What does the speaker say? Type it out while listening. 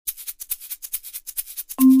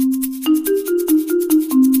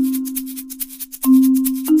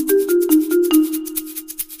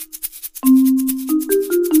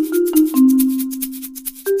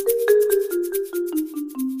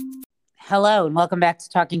Hello and welcome back to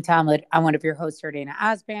Talking Talmud. I'm one of your hosts, Dana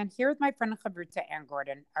Osband, here with my friend Chavruta Ann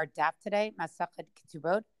Gordon. Our daf today, Masachet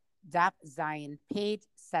Ketubot, daf Zion, page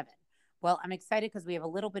 7. Well, I'm excited because we have a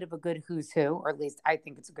little bit of a good who's who, or at least I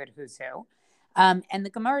think it's a good who's who. And the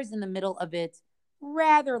Gemara is in the middle of its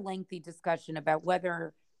rather lengthy discussion about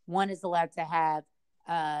whether one is allowed to have,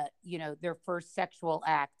 their first sexual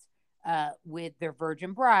act with their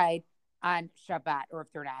virgin bride on Shabbat, or if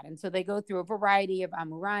they're not. And so they go through a variety of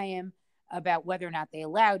Amurayim about whether or not they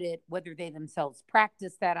allowed it, whether they themselves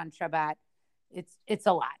practiced that on Shabbat. It's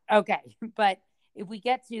a lot. Okay. But if we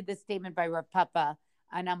get to the statement by Rav Papa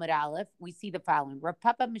on Amud Aleph, we see the following. Rav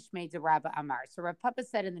Papa Mishmei de Rava Amar. So Rav Papa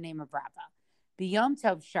said in the name of Rava, B'Yom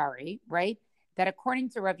Tov Shari, right? That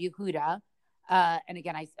according to Rav Yehuda, and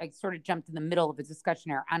again, I sort of jumped in the middle of a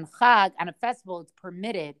discussion here. On Chag, on a festival, it's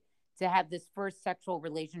permitted to have this first sexual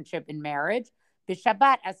relationship in marriage.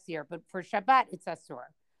 B'Shabbat Asir, but for Shabbat, it's Asur.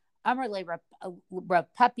 Amar le Rav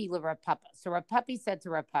Papi le Rav Papa. So Rav Papi said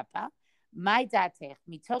to Rav Papa, "My datech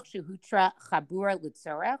mitoch shehutra chabura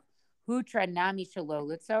litzorech, hutra nami shelo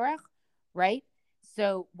litzorech." Right.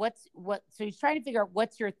 So So he's trying to figure out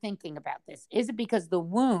what's your thinking about this. Is it because the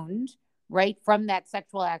wound, right, from that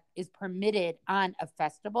sexual act is permitted on a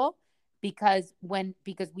festival? Because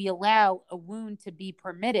we allow a wound to be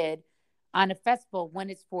permitted on a festival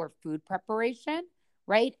when it's for food preparation.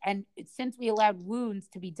 Right. And since we allowed wounds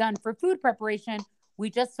to be done for food preparation, we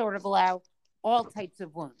just sort of allow all types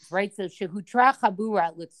of wounds. Right. So shehutra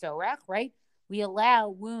chabura litzorech, right? We allow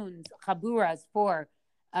wounds, chaburas for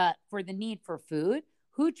the need for food.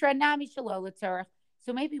 Hutra nami shelo litzorech.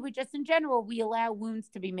 So maybe in general, we allow wounds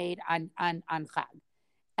to be made on Chag.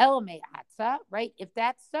 Elamei atza, right? If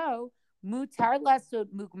that's so, mutar lasod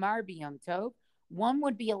mugmar b'yom tov. One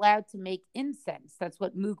would be allowed to make incense. That's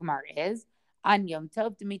what mugmar is. On Yom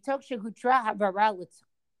Tov,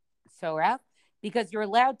 because you're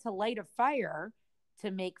allowed to light a fire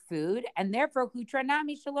to make food, and therefore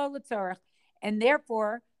and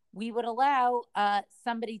therefore we would allow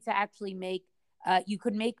somebody to actually make. You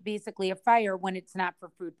could make basically a fire when it's not for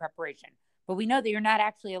food preparation, but we know that you're not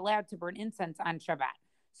actually allowed to burn incense on Shabbat.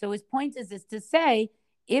 So his point is to say,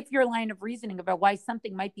 if your line of reasoning about why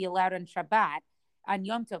something might be allowed on Shabbat, on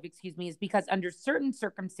Yom Tov, is because under certain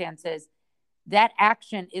circumstances that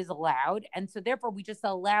action is allowed. And so therefore we just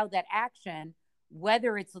allow that action,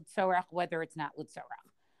 whether it's Litzorach, whether it's not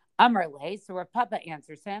Litzorach. Amar le, so Rav Papa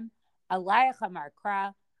answers him, Alayach Amar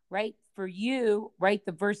Kra, right? For you, right,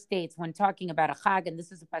 the verse states when talking about a Chag, and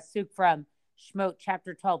this is a pasuk from Shemot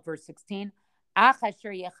chapter 12, verse 16, Ach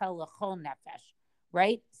asher yechel l'chol nefesh,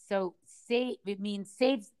 right? So it means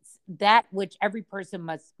save that which every person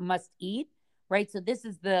must eat, right? So this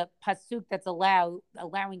is the pasuk that's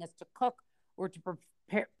allowing us to cook or to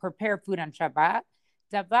prepare food on Shabbat.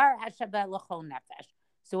 Davar hashabbat l'chol nefesh.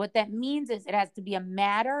 So what that means is it has to be a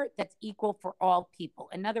matter that's equal for all people.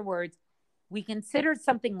 In other words, we consider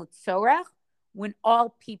something litzorach when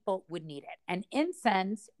all people would need it. And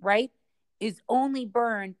incense, right, is only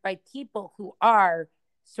burned by people who are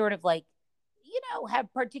sort of like,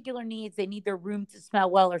 have particular needs. They need their room to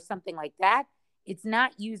smell well or something like that. It's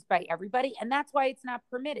not used by everybody. And that's why it's not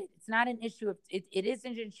permitted. It's not an issue of, it is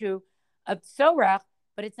an issue of tsorach,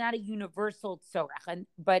 but it's not a universal tsorach.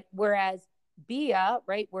 But whereas bia,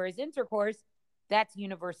 right, whereas intercourse, that's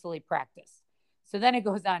universally practiced. So then it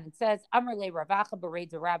goes on and says, Amar le Ravacha b'rei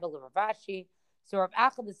de Rabba le Ravashi. So Rav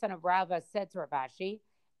Acha, the son of Rava, said to Ravashi,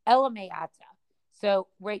 Elamei ata. So,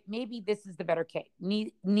 right, maybe this is the better case.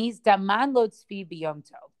 Nis daman lo tzvi b'yom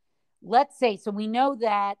tov. Let's say, so we know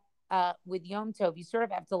that with Yom Tov, you sort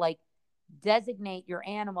of have to designate your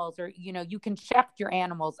animals, or you can check your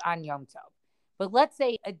animals on Yom Tov. But let's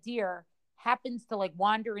say a deer happens to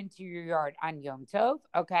wander into your yard on Yom Tov,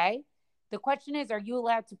 okay? The question is, are you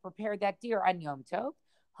allowed to prepare that deer on Yom Tov?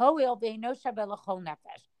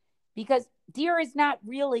 Because deer is not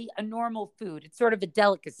really a normal food. It's sort of a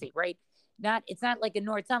delicacy, right? It's not like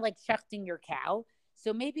shechting your cow.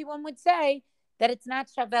 So maybe one would say that it's not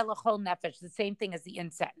shaveh l'chol nefesh, the same thing as the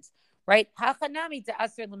incense, right?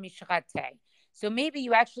 So maybe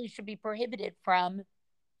you actually should be prohibited from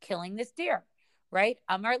killing this deer, right?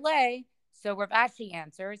 Amar le. So Rav Ashi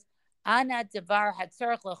answers, Ana devar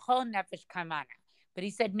hatzarich l'chol nefesh kamana. But he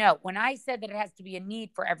said, no, when I said that it has to be a need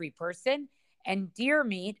for every person, and deer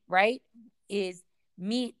meat, right, is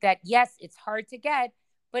meat that, yes, it's hard to get,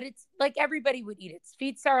 but it's like everybody would eat it.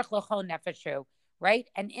 Tzvi tzarich l'chol nefeshu, right?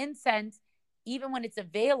 And incense, even when it's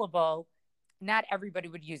available, not everybody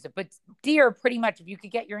would use it. But deer, pretty much, if you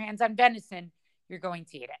could get your hands on venison, you're going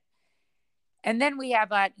to eat it. And then we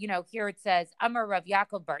have, here it says, Amar Rav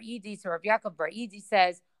Yaakov Bar Idi. So Rav Yaakov Bar Idi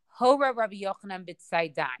says, Hora Rabbi Yochanan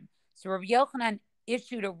b'Tzaidan. So Rabbi Yochanan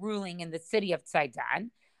issued a ruling in the city of Tzaidan.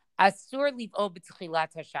 Asur liv'ol b'tchilat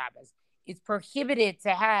haShabbos. It's prohibited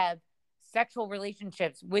to have sexual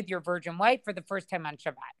relationships with your virgin wife for the first time on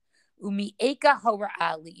Shabbat. Umi eka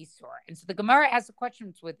hora'a li'isur. And so the Gemara asks the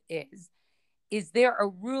question with is there a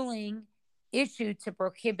ruling issued to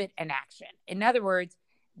prohibit an action? In other words,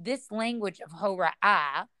 this language of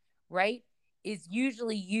hora'a, right, is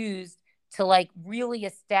usually used to like really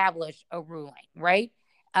establish a ruling, right?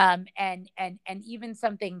 And even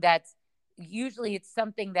something that's usually it's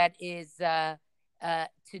something that is to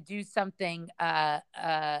do something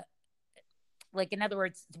like, in other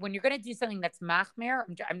words, when you're going to do something that's machmir,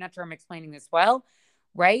 I'm not sure I'm explaining this well,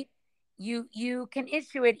 right? You can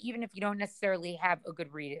issue it even if you don't necessarily have a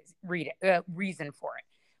good reason for it.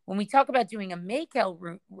 When we talk about doing a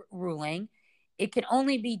makel ruling, it can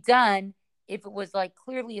only be done if it was like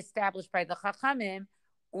clearly established by the chachamim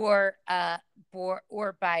or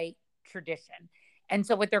by tradition. And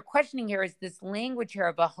so what they're questioning here is this language here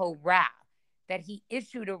of a hora, that he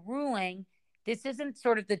issued a ruling. This isn't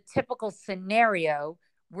sort of the typical scenario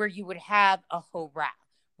where you would have a hora,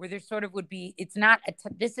 where there sort of would be, it's not,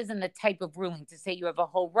 this isn't the type of ruling to say you have a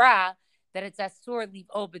hora, that it's asur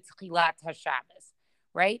liv'ol b'tchilat haShabbos,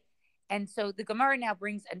 right? And so the Gemara now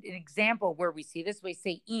brings an example where we see this. We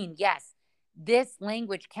say, yes, this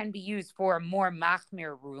language can be used for a more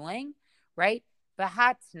machmir ruling, right?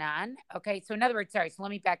 V'hatnan, okay, so in other words, so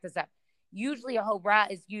let me back this up. Usually a hora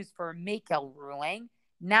is used for a makel ruling,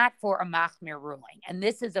 not for a machmir ruling. And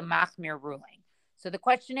this is a machmir ruling. So the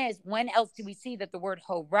question is, when else do we see that the word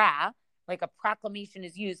hora, like a proclamation,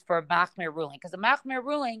 is used for a machmir ruling? Because a machmir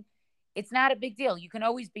ruling, it's not a big deal. You can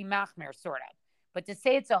always be machmir, sort of. But to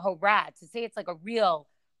say it's a hora, to say it's like a real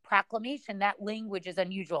proclamation, that language is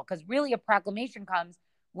unusual. Because really a proclamation comes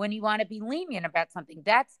when you want to be lenient about something.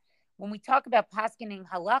 That's when we talk about paskening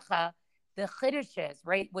halacha, the chiddush is,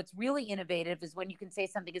 right? What's really innovative is when you can say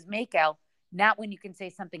something is makel, not when you can say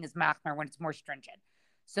something is machmir, when it's more stringent.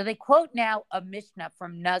 So they quote now a Mishnah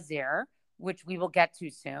from Nazir, which we will get to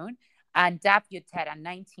soon, on Daf Yotet on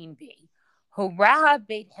 19b. Hora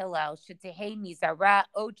Beit Hillel shetehei nizara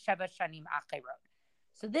od sheva shanim acherot.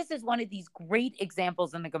 So this is one of these great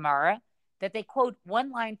examples in the Gemara that they quote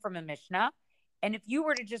one line from a Mishnah. And if you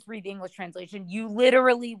were to just read the English translation, you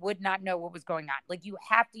literally would not know what was going on. Like, you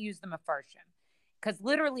have to use the Mefarshim. Because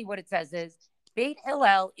literally what it says is, Beit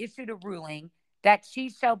Hillel issued a ruling that she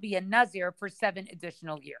shall be a Nazir for 7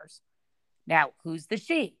 additional years. Now, who's the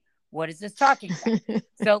she? What is this talking about?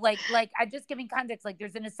 So like I'm just giving context. Like,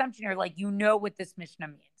 there's an assumption here, like, you know what this Mishnah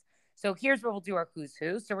means. So here's where we'll do our who's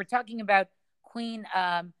who. So we're talking about Queen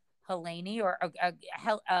Helene, or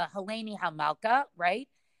Helene Hamalka, right?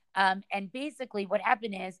 And basically what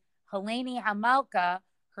happened is Helene Hamalka,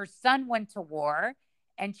 her son went to war,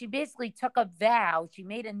 and she basically took a vow. She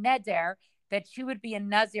made a neder that she would be a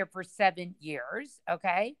Nazir for 7 years,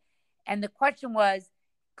 okay? And the question was,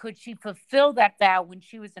 could she fulfill that vow when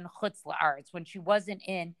she was in Chutz La'aretz, when she wasn't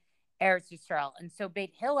in Eretz Yisrael? And so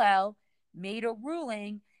Beit Hillel made a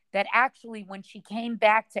ruling that actually when she came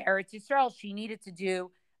back to Eretz Yisrael, she needed to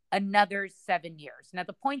do another 7 years. Now,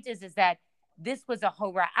 the point is that this was a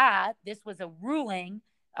hora'ah, this was a ruling,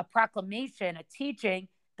 a proclamation, a teaching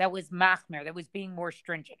that was machmer, that was being more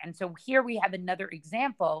stringent. And so here we have another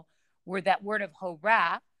example where that word of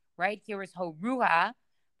hora, right, here is horuha,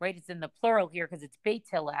 right, it's in the plural here because it's Beit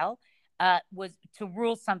Hillel, was to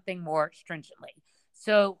rule something more stringently.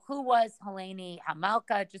 So who was Helene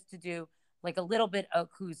Hamalka, just to do like a little bit of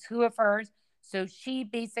who's who of hers. So she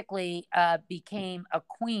basically became a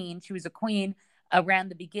queen. She was a queen around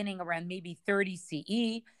the beginning, around maybe 30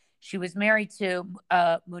 CE. She was married to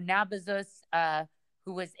Munabazus,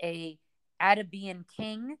 who was a Atabean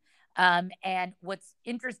king. And what's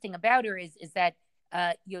interesting about her is that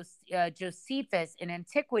Josephus in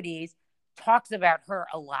Antiquities talks about her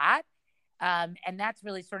a lot. And that's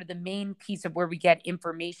really sort of the main piece of where we get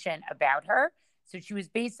information about her. So she was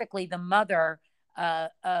basically the mother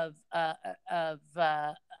of a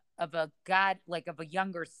god, like of a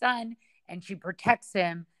younger son, and she protects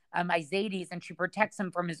him, Isaides, and she protects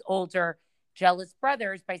him from his older jealous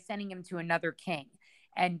brothers by sending him to another king.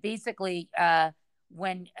 And basically,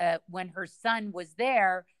 when her son was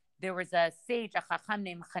there was a sage, a chacham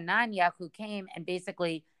named Hananiah, who came and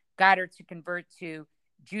basically got her to convert to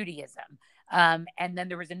Judaism. And then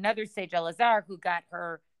there was another sage, Elazar, who got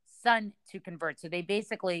her son to convert. So they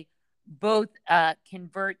basically both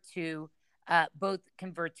convert to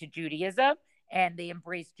Judaism, and they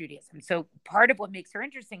embrace Judaism. So part of what makes her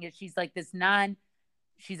interesting is she's like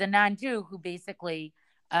she's a non-Jew who basically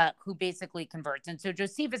who basically converts. And so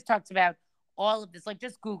Josephus talks about all of this, like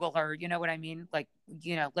just Google her, you know what I mean? Like,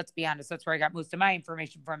 let's be honest, that's where I got most of my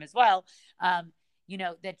information from as well.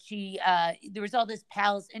 That she, there was all this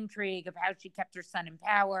palace intrigue of how she kept her son in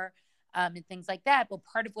power, and things like that. But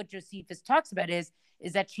part of what Josephus talks about is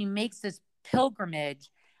that she makes this pilgrimage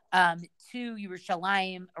to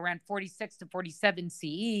Yerushalayim around 46 to 47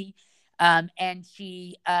 CE. And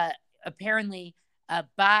she apparently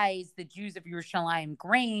buys the Jews of Yerushalayim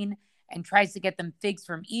grain and tries to get them figs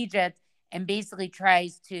from Egypt, and basically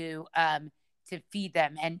tries to feed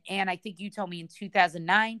them. And I think you told me in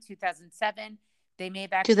 2009, 2007, they may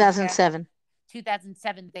have actually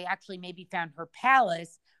 2007, they actually maybe found her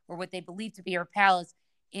palace, or what they believe to be her palace,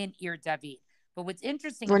 in Ir David. But what's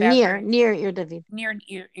interesting about near Ir David. Near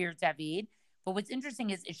Ir David. But what's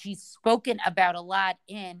interesting is she's spoken about a lot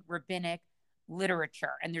in rabbinic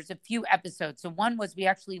literature. And there's a few episodes. So one was, we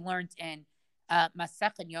actually learned in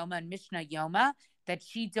Masechet Yoma and Mishnah Yoma that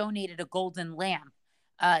she donated a golden lamp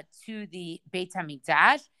to the Beit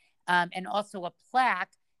HaMikdash, and also a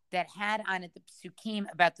plaque that had on it the psukim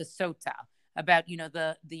about the sota, about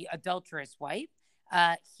the adulterous wife.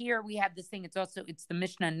 Here we have this thing. It's the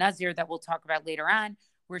Mishnah Nazir that we'll talk about later on,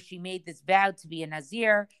 where she made this vow to be a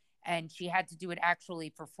Nazir, and she had to do it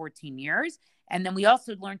actually for 14 years. And then we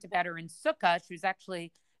also learned about her in Sukkah. She was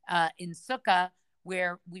actually in Sukkah,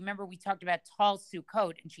 where we talked about tall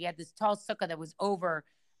Sukkot, and she had this tall Sukkah that was over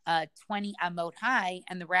 20 amot high,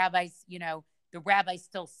 and the rabbis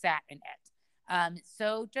still sat in it.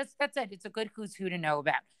 So just, that's it. It's a good who's who to know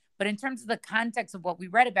about. But in terms of the context of what we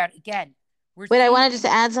read about, again, I wanted just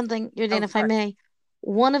to add something, Yardaena, if I may.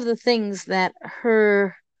 One of the things that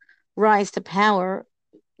her rise to power,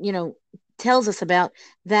 tells us about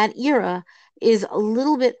that era is a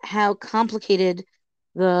little bit how complicated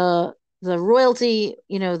the royalty,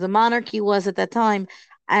 the monarchy was at that time,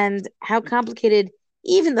 and how complicated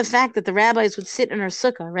even the fact that the rabbis would sit in her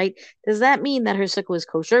sukkah, right? Does that mean that her sukkah was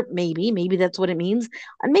kosher? Maybe that's what it means.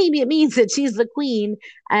 And maybe it means that she's the queen,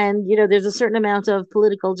 and, there's a certain amount of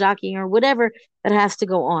political jockeying or whatever that has to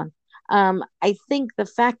go on. I think the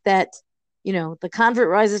fact that, the convert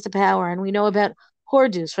rises to power, and we know about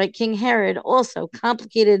Hordus, right? King Herod, also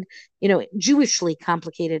complicated, Jewishly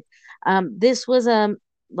complicated. This was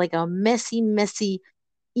like a messy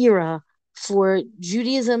era for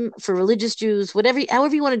Judaism, for religious Jews,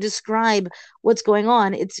 however you want to describe what's going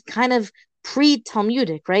on. It's kind of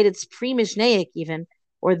pre-Talmudic, right? It's pre-Mishnaic even,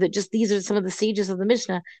 or these are some of the sages of the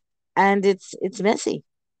Mishnah, and it's messy.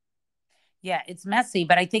 Yeah, it's messy,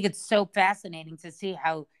 but I think it's so fascinating to see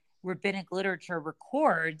how rabbinic literature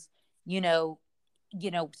records,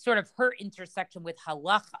 sort of her intersection with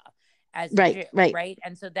halacha as a Jew, right?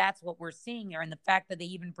 And so that's what we're seeing here. And the fact that they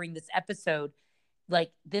even bring this episode,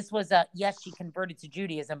 like, this was yes, she converted to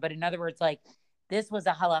Judaism, but in other words, like, this was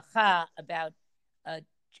a halacha about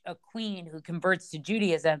a queen who converts to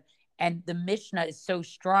Judaism. And the Mishnah is so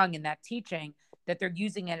strong in that teaching that they're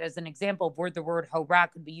using it as an example of where the word Horah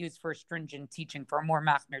could be used for a stringent teaching, for a more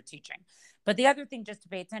machmir teaching. But the other thing just to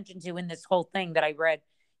pay attention to in this whole thing that I read,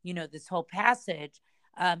 this whole passage,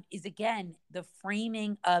 is, again, the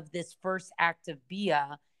framing of this first act of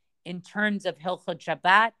Bia in terms of Hilchot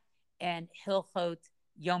Shabbat and Hilchot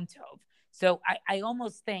Yom Tov. So I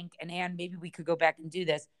almost think, and Anne, maybe we could go back and do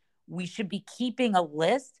this, we should be keeping a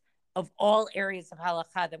list of all areas of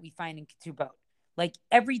halakha that we find in Ketubot. Like,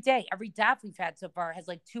 every day, every daf we've had so far has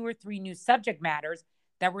like 2 or 3 new subject matters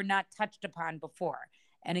that were not touched upon before.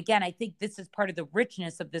 And again, I think this is part of the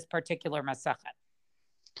richness of this particular Masachet.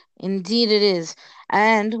 Indeed it is.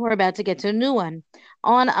 And we're about to get to a new one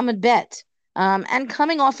on Amud Bet. And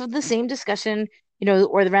coming off of the same discussion,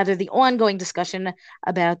 or rather the ongoing discussion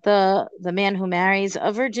about the man who marries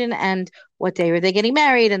a virgin and what day are they getting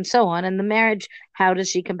married and so on. And the marriage, how does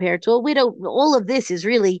she compare to a widow? All of this is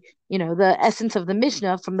really, the essence of the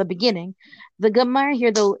Mishnah from the beginning. The Gemara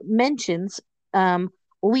here, though, mentions what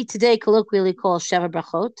we today colloquially call Sheva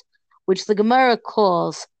Brachot, which the Gemara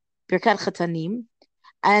calls Birkat Chatanim.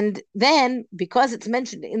 And then, because it's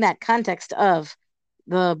mentioned in that context of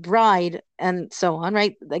the bride and so on,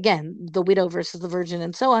 right? Again, the widow versus the virgin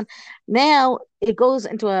and so on. Now it goes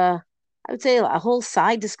into I would say, a whole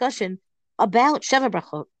side discussion about Sheva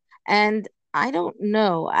Brachot. And I don't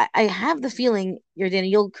know. I have the feeling, Yardaena,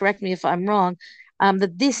 you'll correct me if I'm wrong,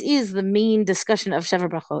 that this is the main discussion of Sheva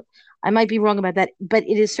Brachot. I might be wrong about that, but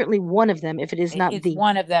it is certainly one of them, if it is not it's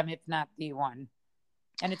one of them, if not the one.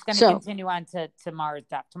 And it's going to continue on to tomorrow's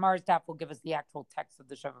daf. Tomorrow's daf will give us the actual text of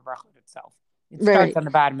the Sheva Brachot itself. It starts on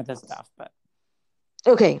the bottom of this stuff, but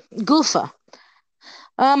okay, Gufa.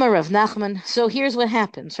 Amar Rav Nachman. So here's what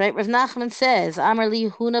happens, right? Rav Nachman says, Amar li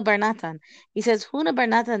Huna bar Natan. He says, Huna bar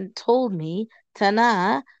Natan told me,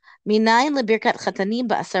 Tana, minayin lebirkat chatanim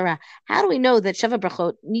ba'asara. How do we know that Sheva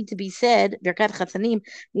Brachot need to be said, birkat chatanim,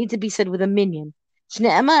 need to be said with a minyan?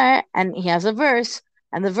 Shnei Amar, and he has a verse,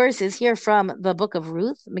 and the verse is here from the book of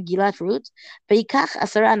Ruth, Megillat Ruth. Vayikach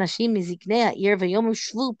asara anashim miziknei ha'ir v'yomu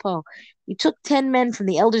shvu po. He took 10 men from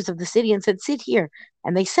the elders of the city and said, sit here.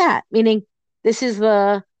 And they sat, meaning this is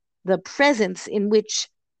the presence in which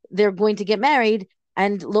they're going to get married,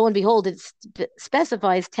 and lo and behold, it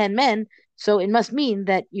specifies 10 men, so it must mean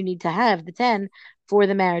that you need to have the 10 for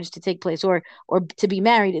the marriage to take place, or to be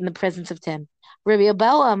married in the presence of 10. Rabbi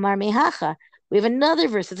Abawa Amar Mehacha. We have another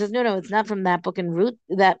verse that says, no, it's not from that book in Ruth,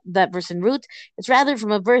 that verse in Ruth. It's rather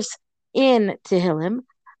from a verse in Tehillim,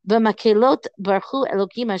 B'makelot barchu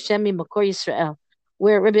Elokim Hashem mimakor Yisrael,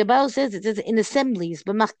 where Rabbi Abahu says, it says in assemblies,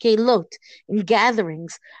 b'machkelot, in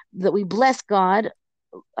gatherings, that we bless God,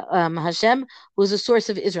 Hashem, who is a source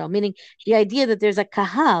of Israel, meaning the idea that there's a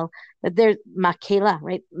kahal, that there's makela,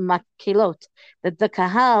 right? Makelot, that the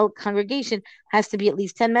kahal congregation has to be at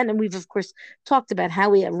least 10 men. And we've, of course, talked about how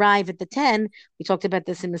we arrive at the 10. We talked about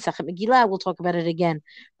this in Masechet Megillah. We'll talk about it again,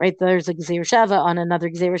 right? There's a Gzeir Shava on another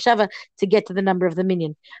Gzeir Shava to get to the number of the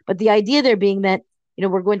minyan. But the idea there being that,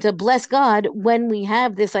 we're going to bless God when we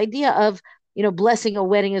have this idea of, blessing a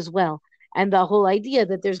wedding as well. And the whole idea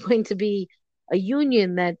that there's going to be a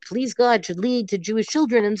union that, please God, should lead to Jewish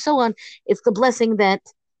children and so on. It's the blessing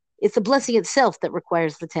itself that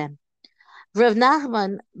requires the 10. Rav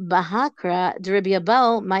Nachman Bahakra Rabbi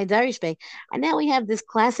Abel my Darishbe. And now we have this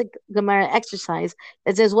classic Gemara exercise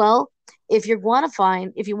that says, well, if you want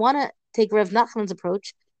to take Rav Nachman's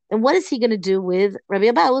approach, then what is he going to do with Rabbi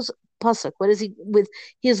Abel's pasuk? What is he with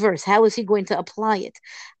his verse? How is he going to apply it?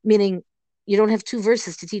 Meaning, you don't have two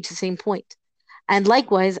verses to teach the same point. And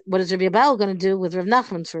likewise, what is Rabbi Abel going to do with Rav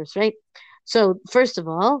Nachman's verse, right? So first of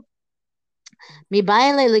all,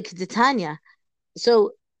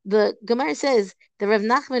 so the Gemara says that Rav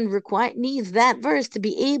Nachman needs that verse to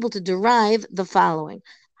be able to derive the following.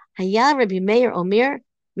 Haya Rabbi Meir Omer,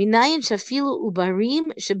 minayin shafilu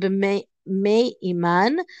ubarim shebemei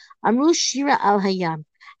iman, amru shira al hayam.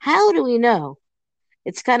 How do we know?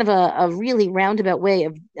 It's kind of a really roundabout way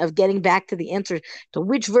of getting back to the answer to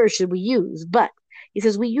which verse should we use. But he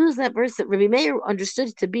says we use that verse that Rabbi Meir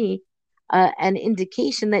understood to be an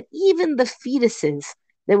indication that even the fetuses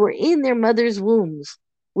that were in their mother's wombs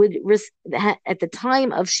would, at the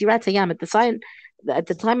time of Shirat Hayam, at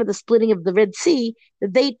the time of the splitting of the Red Sea,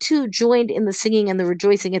 that they too joined in the singing and the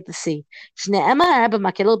rejoicing at the sea. That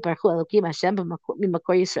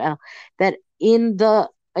in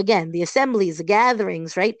the assemblies, the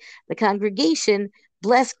gatherings, right? The congregation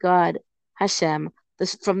bless God, Hashem,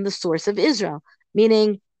 from the source of Israel,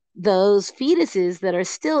 meaning those fetuses that are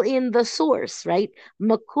still in the source, right?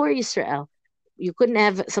 Makor Yisrael. You couldn't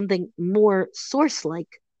have something more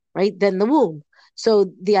source-like, right, than the womb.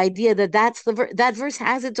 So the idea that that verse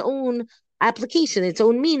has its own application, its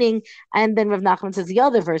own meaning, and then Rav Nachman says the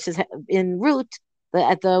other verse is in Ruth,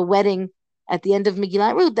 at the wedding, at the end of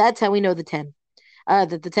Megillat Ruth. That's how we know the 10.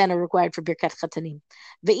 That the 10 are required for Birkat Chatanim.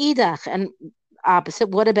 Ve'idach, and opposite,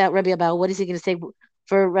 what about Rabbi Abba? What is he going to say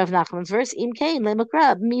for Rav Nachman's verse? Im kain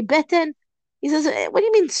le'makrab mi beten. He says, what do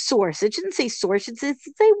you mean source? It shouldn't say source. It should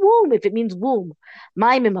say womb if it means womb.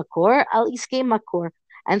 My mimakor, al iske makor.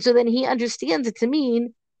 And so then he understands it to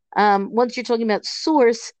mean, once you're talking about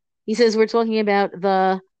source, he says we're talking about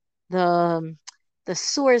the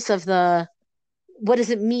source of what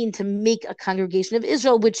does it mean to make a congregation of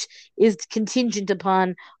Israel, which is contingent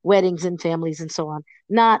upon weddings and families and so on,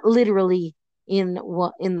 not literally in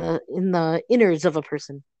the innards of a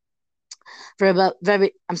person.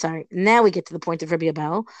 Now we get to the point of Rabbi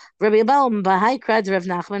Abau. Rabbi Abau, Bahai Krad Rav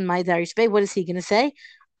Nachman, my Darish Bey, what is he going to say?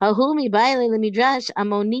 Amoni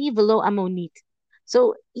velo amonit.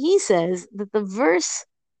 So he says that the verse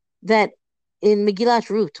that in Megillat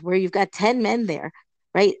Ruth, where you've got 10 men there,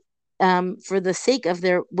 right, for the sake of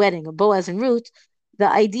their wedding of Boaz and Ruth,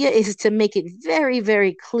 the idea is to make it very,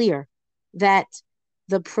 very clear that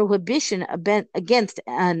the prohibition against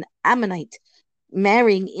an Ammonite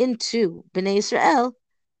marrying into Bnei Israel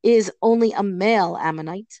is only a male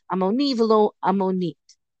Ammonite, Amoni velo Ammonit,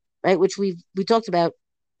 right, which we talked about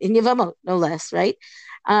in Yevamot, no less, right?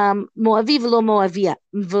 Moavi velo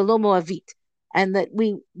Moavit, and that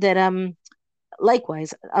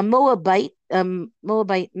likewise a Moabite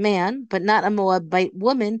man, but not a Moabite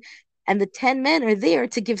woman, and the 10 men are there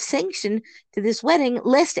to give sanction to this wedding,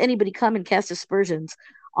 lest anybody come and cast aspersions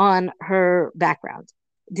on her background.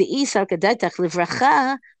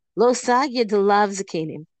 Lo sagya de lav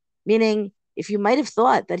zakenim, meaning if you might have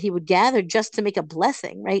thought that he would gather just to make a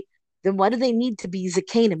blessing, right? Then why do they need to be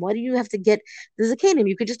zakenim? Why do you have to get the zakenim?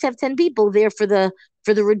 You could just have 10 people there for the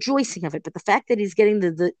rejoicing of it. But the fact that he's getting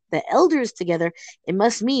the elders together, it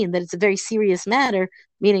must mean that it's a very serious matter,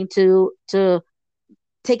 meaning to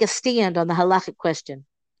take a stand on the halachic question.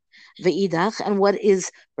 Ve'idach, and what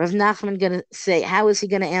is Rav Nachman going to say? How is he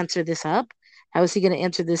going to answer this up? How is he going to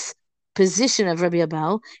answer this position of Rabbi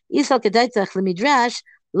Abau? Isal kedaitach lemidrash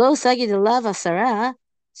lo sagid elav asara.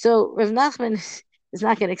 So Rav Nachman is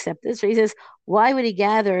not going to accept this. He says, why would he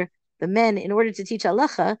gather the men in order to teach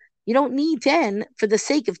halacha? You don't need 10 for the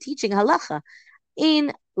sake of teaching halacha.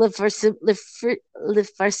 In lefarsume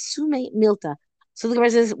milta. So the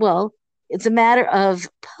Gemara says, well, it's a matter of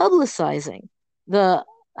publicizing the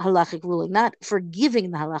halachic ruling, not forgiving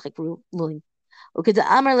the halachic ruling. Okay, the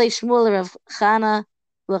Amar le Shmuel Rav Chana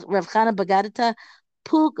Bagadata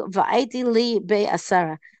Puk Va'aiti li be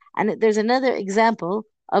asara. And there's another example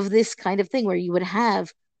of this kind of thing where you would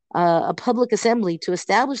have a public assembly to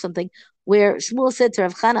establish something where Shmuel said to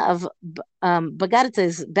Rav Chana of Bagadata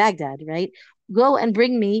is Baghdad, right? Go and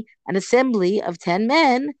bring me an assembly of 10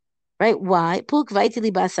 men, right? Why? Puk Va'aiti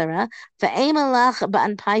li basara Va'emalach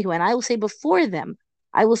ba'an paihu. And I will say before them,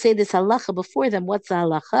 I will say this halacha before them. What's the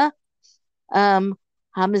halacha?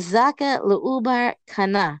 Hamzaka leubar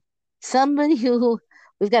kana. Somebody who,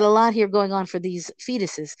 we've got a lot here going on for these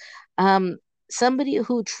fetuses. Somebody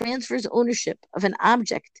who transfers ownership of an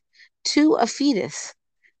object to a fetus,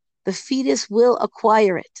 the fetus will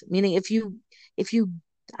acquire it. Meaning, if you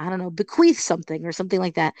I don't know, bequeath something or something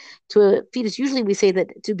like that to a fetus. Usually we say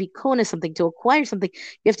that to becona something, to acquire something,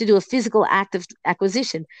 you have to do a physical act of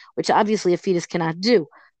acquisition, which obviously a fetus cannot do.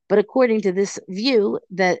 But according to this view,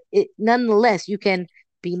 that it nonetheless, you can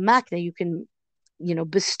be makna, you can,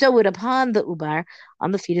 bestow it upon the ubar,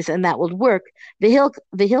 on the fetus, and that will work.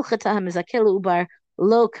 Ubar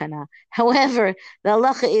lo kana. However, the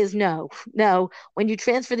halacha is no. When you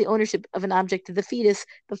transfer the ownership of an object to the fetus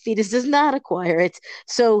does not acquire it.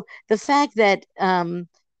 So the fact that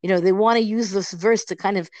they want to use this verse to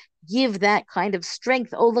kind of give that kind of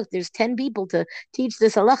strength. Oh, look, there's 10 people to teach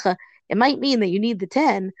this halacha. It might mean that you need the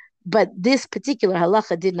 10, but this particular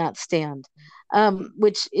halacha did not stand,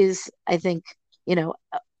 which is, I think, a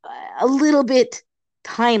little bit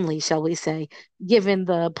timely, shall we say, given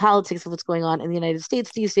the politics of what's going on in the United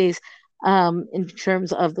States these days, in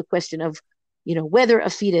terms of the question of, whether a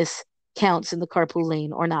fetus counts in the carpool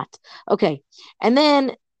lane or not. Okay, and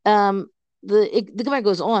then the Gemara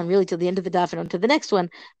goes on really till the end of the daf and on to the next one,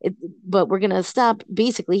 but we're going to stop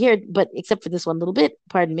basically here, but except for this one little bit,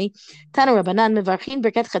 pardon me. Tanu Rabbanan mevarchin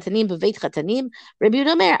berkat chatanim beveit chatanim, Rabbi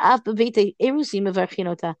Yehuda Omer af beveit erusim mevarchin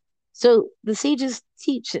ota. So the sages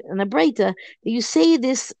teach in the Breita that you say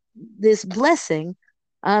this blessing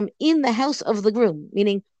in the house of the groom,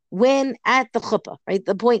 meaning when at the chuppah, right?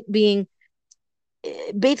 The point being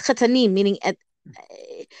Beit Chatanim, meaning it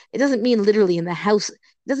doesn't mean literally in the house. It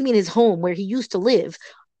doesn't mean his home where he used to live,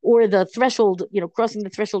 or the threshold, crossing the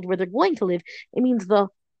threshold where they're going to live. It means the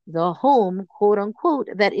home, quote unquote,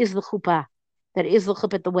 that is the chuppah, that is the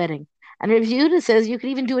chuppah at the wedding. And Rabbi Yehuda says you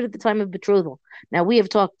could even do it at the time of betrothal. Now, we have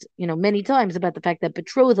talked, many times about the fact that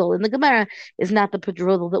betrothal in the Gemara is not the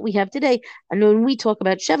betrothal that we have today. And when we talk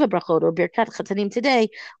about Sheva Brachot or Birkat Chatanim today,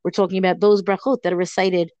 we're talking about those brachot that are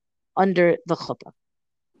recited under the chuppah.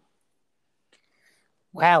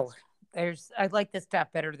 Wow, I like this stuff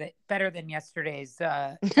better than yesterday's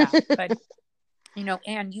stuff. But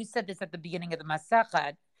Anne, you said this at the beginning of the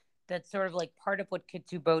Masachat. That's sort of like part of what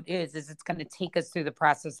Ketubot is it's going to take us through the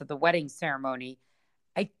process of the wedding ceremony.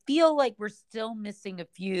 I feel like we're still missing a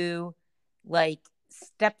few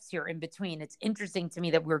steps here in between. It's interesting to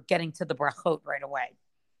me that we're getting to the brachot right away.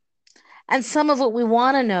 And some of what we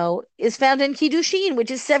want to know is found in Kiddushin, which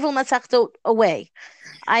is several masachtot away.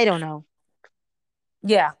 I don't know.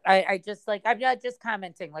 Yeah, I'm not just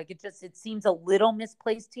commenting. It seems a little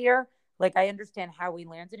misplaced here. I understand how we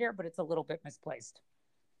landed here, but it's a little bit misplaced.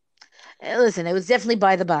 Listen, it was definitely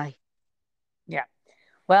by the by. Yeah.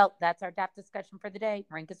 Well, that's our DAP discussion for the day.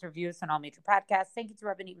 Rank us, review us on all major podcasts. Thank you to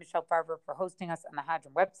Rabbanit Michelle Farber for hosting us on the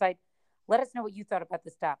Hadran website. Let us know what you thought about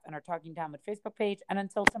this DAP on our Talking Talmud Facebook page. And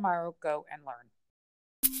until tomorrow, go and learn.